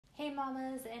Hey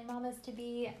mamas and mamas to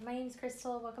be, my name is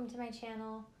Crystal, welcome to my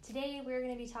channel. Today we're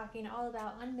going to be talking all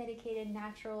about unmedicated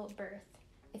natural birth.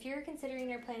 If you're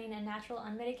considering or planning a natural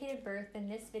unmedicated birth, then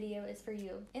this video is for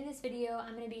you. In this video,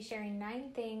 I'm going to be sharing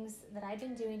 9 things that I've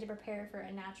been doing to prepare for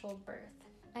a natural birth.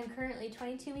 I'm currently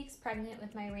 22 weeks pregnant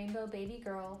with my rainbow baby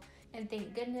girl, and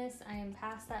thank goodness I am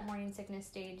past that morning sickness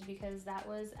stage because that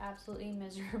was absolutely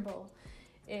miserable.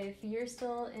 If you're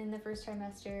still in the first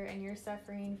trimester and you're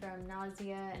suffering from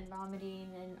nausea and vomiting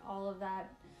and all of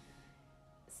that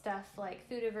stuff like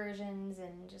food aversions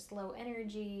and just low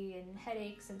energy and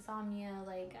headaches, insomnia,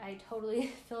 like I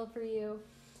totally feel for you,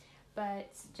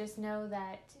 but just know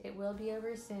that it will be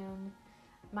over soon.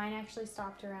 Mine actually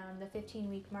stopped around the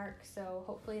 15-week mark, so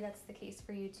hopefully that's the case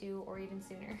for you too, or even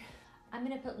sooner. I'm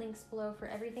going to put links below for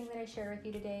everything that I share with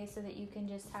you today so that you can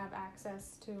just have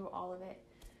access to all of it.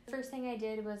 The first thing I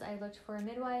did was I looked for a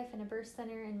midwife and a birth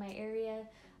center in my area.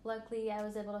 Luckily, I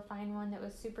was able to find one that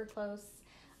was super close.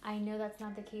 I know that's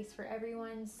not the case for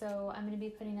everyone, so I'm going to be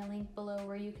putting a link below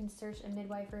where you can search a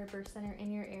midwife or a birth center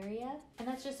in your area, and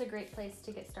that's just a great place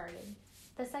to get started.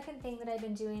 The second thing that I've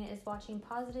been doing is watching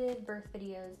positive birth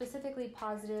videos, specifically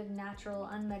positive, natural,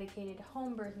 unmedicated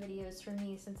home birth videos for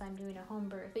me since I'm doing a home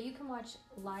birth. But you can watch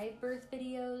live birth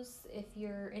videos if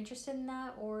you're interested in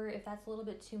that, or if that's a little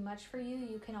bit too much for you,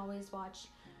 you can always watch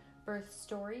birth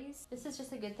stories. This is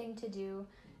just a good thing to do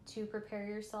to prepare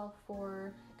yourself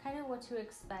for kind of what to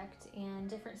expect and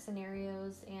different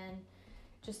scenarios, and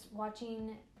just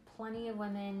watching plenty of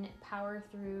women power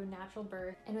through natural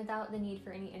birth and without the need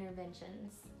for any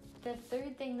interventions. The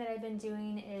third thing that I've been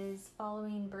doing is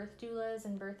following birth doulas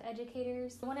and birth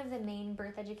educators. One of the main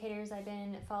birth educators I've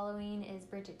been following is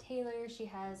Bridget Teyler. She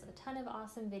has a ton of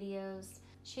awesome videos.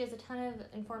 She has a ton of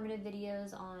informative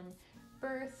videos on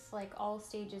birth, like all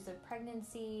stages of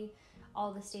pregnancy,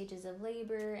 all the stages of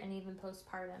labor, and even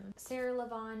postpartum.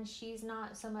 Lavonne, she's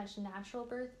not so much natural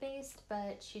birth based,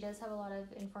 but she does have a lot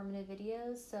of informative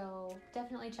videos, so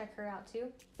definitely check her out too.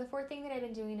 The fourth thing that I've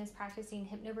been doing is practicing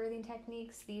hypnobirthing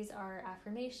techniques. These are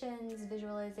affirmations,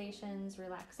 visualizations,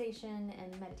 relaxation,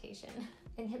 and meditation.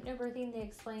 In hypnobirthing, they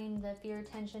explain the fear,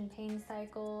 tension, pain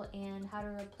cycle and how to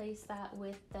replace that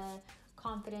with the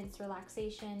confidence,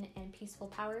 relaxation, and peaceful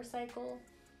power cycle.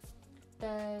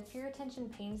 The fear, tension,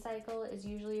 pain cycle is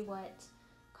usually what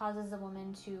causes a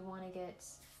woman to want to get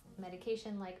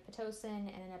medication like Pitocin and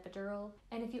an epidural.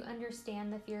 And if you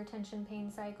understand the fear, tension,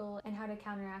 pain cycle and how to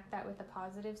counteract that with a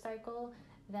positive cycle,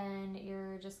 then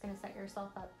you're just going to set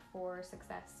yourself up for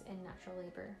success in natural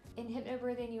labor. In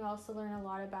hypnobirthing, you also learn a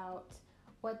lot about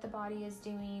what the body is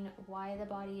doing, why the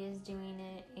body is doing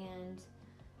it, and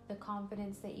the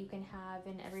confidence that you can have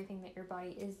in everything that your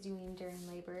body is doing during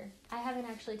labor. I haven't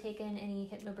actually taken any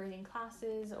hypnobirthing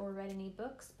classes or read any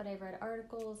books, but I've read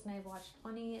articles and I've watched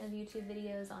plenty of YouTube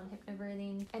videos on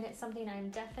hypnobirthing, and it's something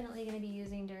I'm definitely going to be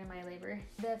using during my labor.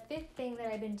 The fifth thing that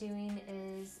I've been doing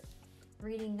is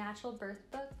reading natural birth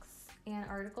books and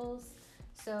articles.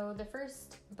 So the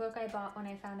first book I bought when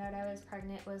I found out I was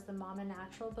pregnant was the Mama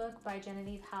Natural book by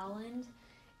Genevieve Howland.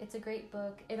 It's a great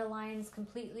book. It aligns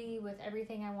completely with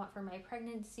everything I want for my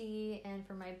pregnancy and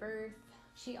for my birth.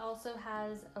 She also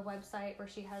has a website where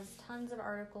she has tons of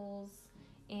articles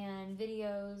and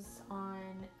videos on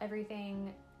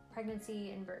everything pregnancy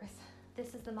and birth.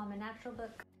 This is the Mama Natural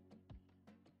book.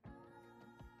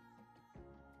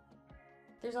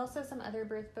 There's also some other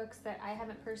birth books that I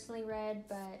haven't personally read,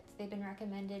 but they've been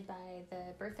recommended by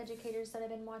the birth educators that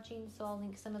I've been watching, so I'll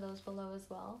link some of those below as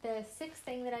well. The sixth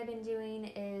thing that I've been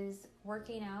doing is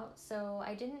working out. So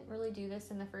I didn't really do this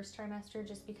in the first trimester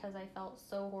just because I felt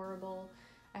so horrible.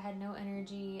 I had no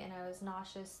energy and I was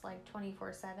nauseous like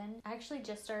 24/7. I actually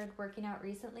just started working out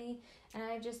recently, and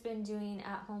I've just been doing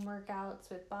at-home workouts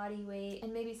with body weight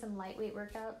and maybe some lightweight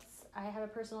workouts. I have a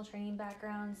personal training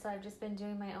background, so I've just been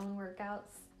doing my own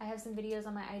workouts. I have some videos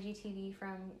on my IGTV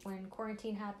from when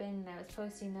quarantine happened, and I was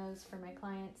posting those for my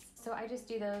clients. So I just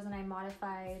do those and I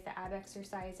modify the ab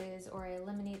exercises, or I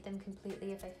eliminate them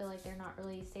completely if I feel like they're not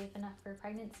really safe enough for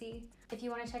pregnancy. If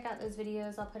you want to check out those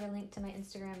videos, I'll put a link to my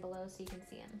Instagram below so you can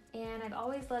see them. And I've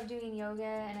always loved doing yoga,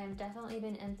 and I've definitely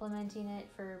been implementing it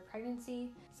for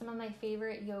pregnancy. Some of my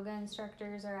favorite yoga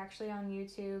instructors are actually on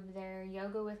YouTube. They're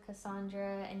Yoga with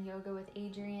Cassandra and Yoga with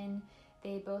Adrienne.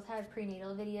 They both have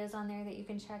prenatal videos on there that you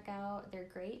can check out. They're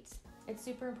great. It's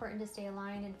super important to stay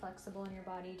aligned and flexible in your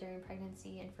body during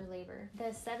pregnancy and for labor.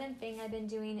 The seventh thing I've been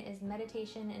doing is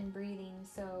meditation and breathing.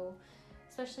 So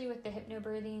especially with the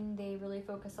hypnobirthing, they really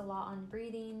focus a lot on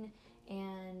breathing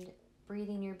and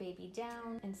breathing your baby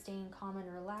down and staying calm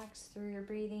and relaxed through your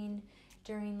breathing.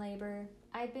 during labor.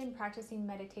 I've been practicing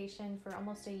meditation for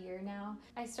almost a year now.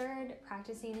 I started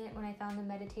practicing it when I found the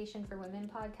Meditation for Women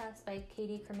podcast by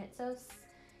Katie Kremitzos.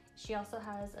 She also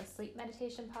has a sleep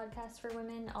meditation podcast for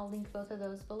women. I'll link both of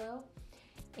those below.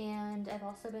 And I've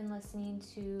also been listening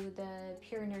to the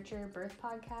Pure Nurture Birth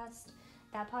podcast.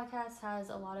 That podcast has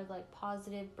a lot of like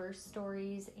positive birth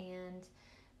stories and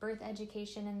birth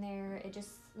education in there. It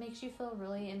just makes you feel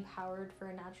really empowered for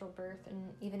a natural birth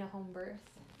and even a home birth.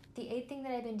 The 8th thing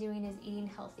that I've been doing is eating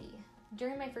healthy.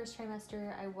 During my first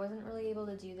trimester, I wasn't really able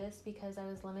to do this because I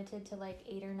was limited to like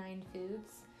 8 or 9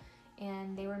 foods,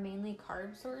 and they were mainly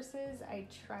carb sources. I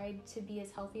tried to be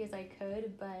as healthy as I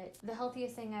could, but the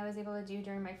healthiest thing I was able to do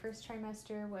during my first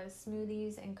trimester was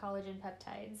smoothies and collagen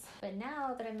peptides. But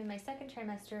now that I'm in my second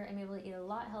trimester, I'm able to eat a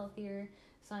lot healthier.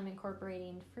 So I'm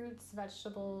incorporating fruits,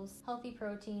 vegetables, healthy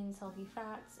proteins, healthy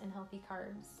fats, and healthy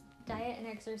carbs. Diet and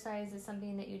exercise is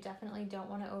something that you definitely don't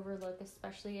want to overlook,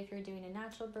 especially if you're doing a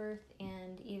natural birth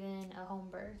and even a home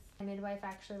birth. My midwife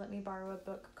actually let me borrow a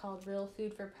book called Real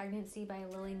Food for Pregnancy by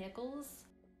Lily Nichols.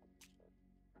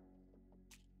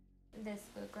 This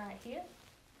book right here.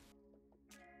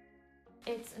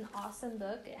 It's an awesome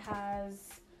book. It has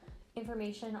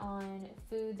information on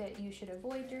food that you should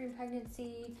avoid during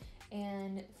pregnancy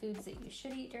and foods that you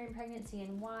should eat during pregnancy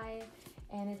and why,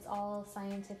 and it's all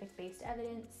scientific based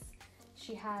evidence.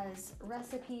 She has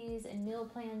recipes and meal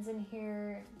plans in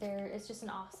here. It's just an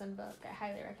awesome book. I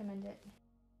highly recommend it.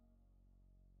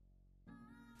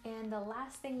 And the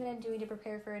last thing that I'm doing to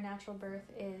prepare for a natural birth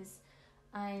is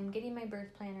I'm getting my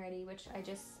birth plan ready, which I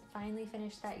just finally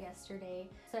finished that yesterday.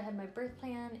 So I have my birth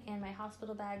plan and my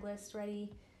hospital bag list ready.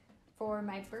 For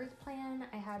my birth plan,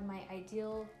 I had my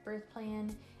ideal birth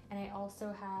plan, and I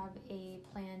also have a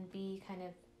plan B kind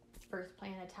of birth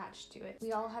plan attached to it.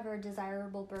 We all have our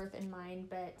desirable birth in mind,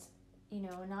 but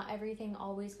not everything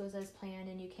always goes as planned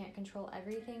and you can't control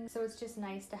everything. So it's just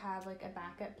nice to have like a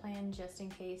backup plan just in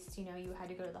case, you had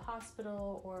to go to the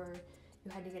hospital or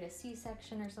you had to get a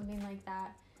C-section or something like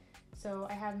that. So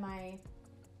I have my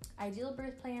ideal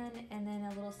birth plan and then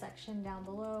a little section down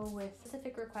below with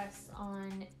specific requests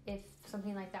on if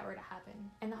something like that were to happen.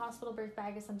 And the hospital birth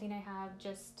bag is something I have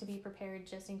just to be prepared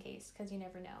just in case, because you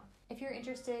never know. If you're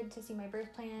interested to see my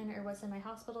birth plan or what's in my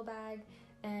hospital bag,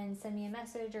 then send me a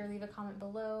message or leave a comment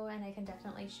below and I can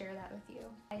definitely share that with you.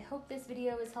 I hope this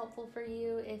video was helpful for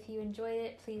you. If you enjoyed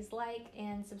it, please like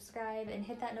and subscribe and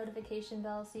hit that notification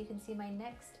bell so you can see my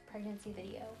next pregnancy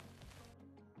video.